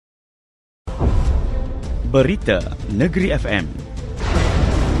Berita Negeri FM.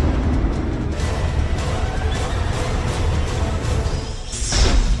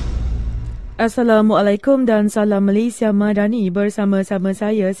 Assalamualaikum dan salam Malaysia Madani, bersama-sama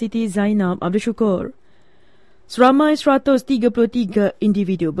saya Siti Zainab Abdul Syukur. Seramai 133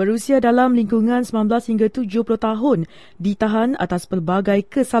 individu berusia dalam lingkungan 19 hingga 70 tahun ditahan atas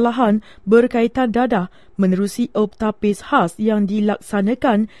pelbagai kesalahan berkaitan dadah menerusi optapis khas yang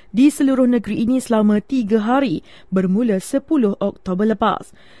dilaksanakan di seluruh negeri ini selama 3 hari bermula 10 Oktober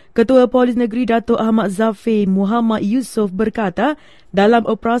lepas. Ketua Polis Negeri Datuk Ahmad Zafir Muhammad Yusof berkata, dalam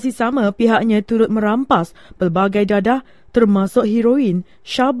operasi sama pihaknya turut merampas pelbagai dadah termasuk heroin,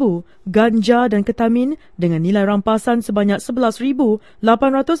 syabu, ganja dan ketamin dengan nilai rampasan sebanyak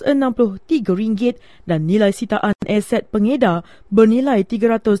RM11,863 dan nilai sitaan aset pengedar bernilai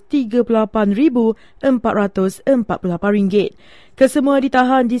RM338,448. Kesemua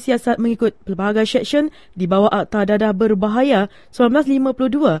ditahan disiasat mengikut pelbagai seksyen di bawah Akta Dadah Berbahaya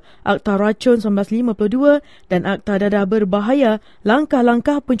 1952, Akta Racun 1952 dan Akta Dadah Berbahaya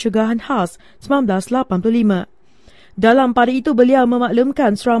Langkah-Langkah Pencegahan Khas 1985. Dalam pada itu, beliau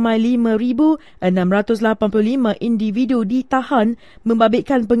memaklumkan seramai 5,685 individu ditahan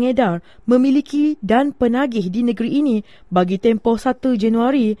membabitkan pengedar, memiliki dan penagih di negeri ini bagi tempoh 1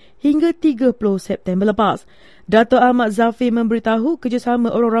 Januari hingga 30 September lepas. Datuk Ahmad Zafir memberitahu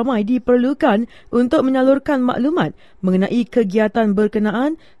kerjasama orang ramai diperlukan untuk menyalurkan maklumat mengenai kegiatan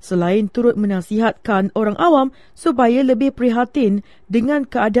berkenaan selain turut menasihatkan orang awam supaya lebih prihatin dengan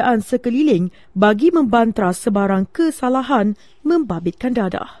keadaan sekeliling bagi membantras sebarang kesalahan membabitkan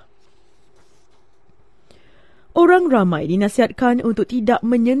dadah. Orang ramai dinasihatkan untuk tidak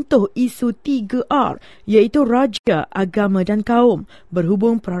menyentuh isu 3R iaitu Raja, Agama dan Kaum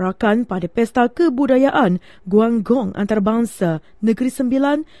berhubung perarakan pada Pesta Kebudayaan Guanggong Antarabangsa Negeri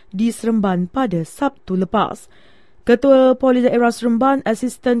Sembilan di Seremban pada Sabtu lepas. Ketua Polis Daerah Seremban,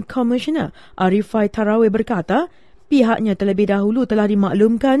 Assistant Commissioner Arifai Tarawih berkata, pihaknya terlebih dahulu telah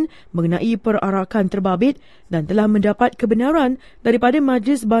dimaklumkan mengenai perarakan terbabit dan telah mendapat kebenaran daripada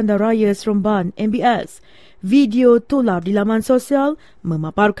Majlis Bandaraya Seremban MBS. Video tular di laman sosial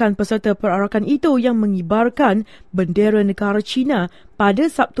memaparkan peserta perarakan itu yang mengibarkan bendera negara China pada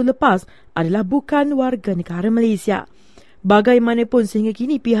Sabtu lepas adalah bukan warga negara Malaysia. Bagaimanapun sehingga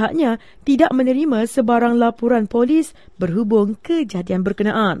kini pihaknya tidak menerima sebarang laporan polis berhubung kejadian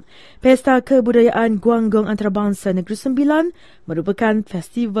berkenaan. Pesta Kebudayaan Guanggong Antarabangsa Negeri Sembilan merupakan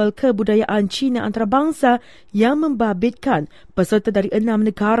festival kebudayaan Cina antarabangsa yang membabitkan peserta dari 6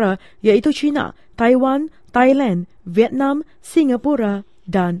 negara iaitu China, Taiwan, Thailand, Vietnam, Singapura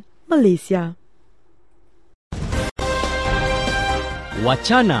dan Malaysia.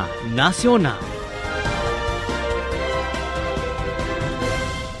 Wacana Nasional.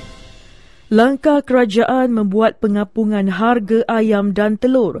 Langkah kerajaan membuat pengapungan harga ayam dan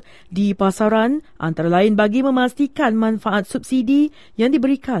telur di pasaran antara lain bagi memastikan manfaat subsidi yang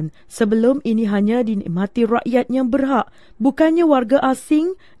diberikan sebelum ini hanya dinikmati rakyat yang berhak, bukannya warga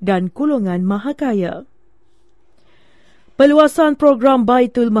asing dan golongan mahakaya. Peluasan program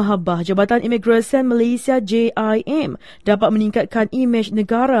Baitul Mahabbah Jabatan Imigresen Malaysia JIM dapat meningkatkan imej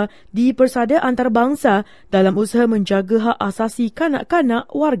negara di persada antarabangsa dalam usaha menjaga hak asasi kanak-kanak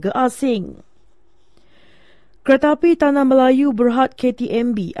warga asing. Keretapi Tanah Melayu Berhad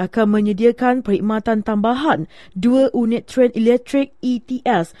KTMB akan menyediakan perkhidmatan tambahan 2 unit tren elektrik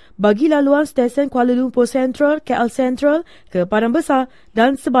ETS bagi laluan stesen Kuala Lumpur Central, KL Central ke Padang Besar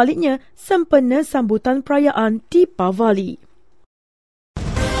dan sebaliknya sempena sambutan perayaan Deepavali.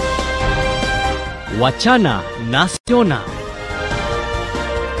 Wacana Nasional.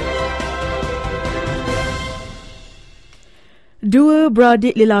 Dua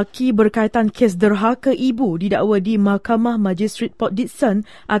beradik lelaki berkaitan kes derhaka ibu didakwa di Mahkamah Magistrate Port Dickson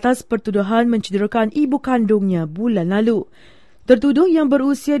atas pertuduhan mencederakan ibu kandungnya bulan lalu. Tertuduh yang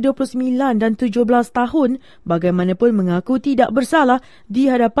berusia 29 dan 17 tahun bagaimanapun mengaku tidak bersalah di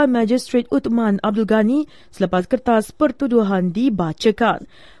hadapan Magistrate Uthman Abdul Ghani selepas kertas pertuduhan dibacakan.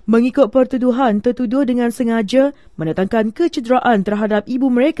 Mengikut pertuduhan, tertuduh dengan sengaja mendatangkan kecederaan terhadap ibu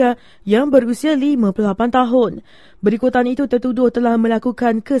mereka yang berusia 58 tahun. Berikutan itu, tertuduh telah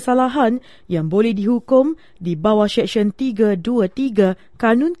melakukan kesalahan yang boleh dihukum di bawah Seksyen 323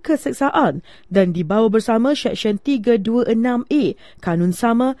 Kanun Keseksaan dan dibawa bersama Seksyen 326A Kanun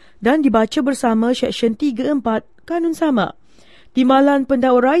Sama dan dibaca bersama Seksyen 34 Kanun Sama. Timbalan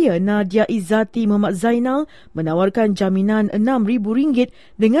Pendakwa Raya Nadia Izzati Muhammad Zainal menawarkan jaminan RM6,000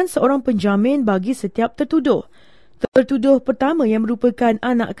 dengan seorang penjamin bagi setiap tertuduh. Tertuduh pertama yang merupakan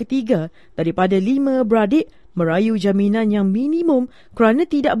anak ketiga daripada 5 beradik merayu jaminan yang minimum kerana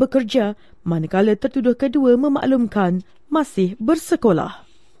tidak bekerja, manakala tertuduh kedua memaklumkan masih bersekolah.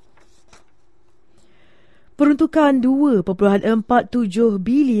 Peruntukan RM2.47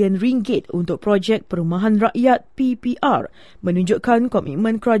 bilion untuk projek perumahan rakyat PPR menunjukkan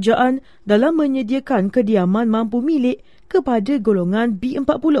komitmen kerajaan dalam menyediakan kediaman mampu milik kepada golongan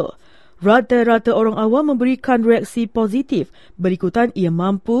B40. Rata-rata orang awam memberikan reaksi positif berikutan ia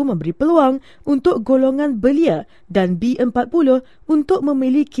mampu memberi peluang untuk golongan belia dan B40 untuk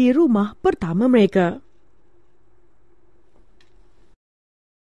memiliki rumah pertama mereka.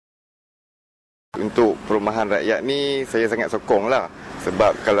 Untuk perumahan rakyat ni saya sangat sokong lah.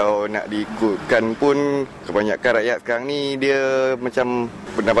 Sebab kalau nak diikutkan pun kebanyakan rakyat sekarang ni dia macam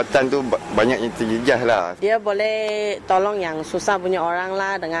pendapatan tu banyak yang terjejah lah. Dia boleh tolong yang susah punya orang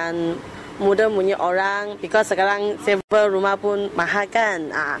lah dengan mudah punya orang. Because sekarang sewa rumah pun mahal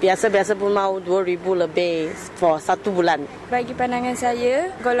kan. Biasa-biasa pun mau 2,000 lebih for 1 bulan. Bagi pandangan saya,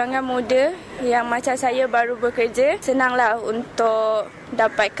 golongan muda yang macam saya baru bekerja, senanglah untuk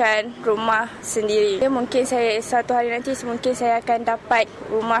dapatkan rumah sendiri. Mungkin saya satu hari nanti mungkin saya akan dapat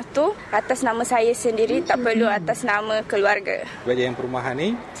rumah tu atas nama saya sendiri, tak perlu atas nama keluarga. Projek yang perumahan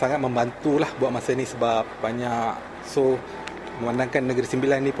ni sangat membantulah buat masa ni sebab banyak. So memandangkan Negeri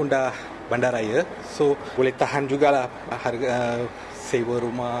Sembilan ni pun dah bandaraya, so boleh tahan jugalah harga sewa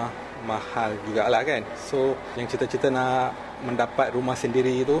rumah mahal jugalah kan. So yang cita-cita nak mendapat rumah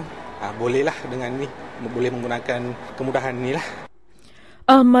sendiri tu bolehlah dengan ni, boleh menggunakan kemudahan ni lah.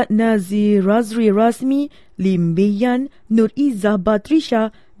 Ahmad Nazir Razri Rasmi, Lim Biyan, Nur Izzah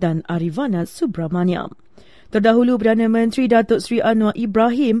Batrisha dan Arivana Subramaniam. Terdahulu, Perdana Menteri Datuk Seri Anwar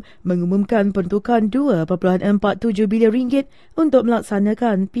Ibrahim mengumumkan peruntukan RM2.47 bilion untuk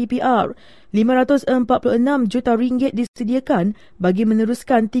melaksanakan PPR. RM546 juta disediakan bagi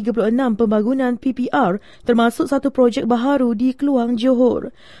meneruskan 36 pembangunan PPR termasuk satu projek baharu di Keluang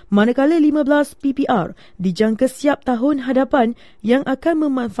Johor. Manakala 15 PPR dijangka siap tahun hadapan yang akan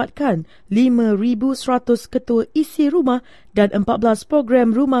memanfaatkan 5,100 ketua isi rumah dan 14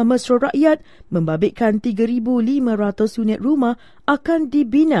 program rumah mesra rakyat membabitkan 3,500 unit rumah akan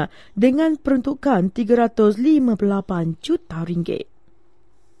dibina dengan peruntukan RM358 juta.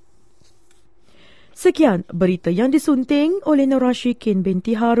 Sekian berita yang disunting oleh Nora Syikin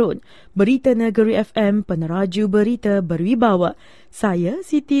binti Harun. Berita Negeri FM, peneraju berita berwibawa. Saya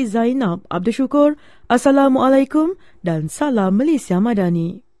Siti Zainab Abdul Syukur. Assalamualaikum dan salam Malaysia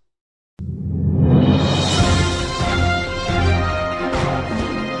Madani.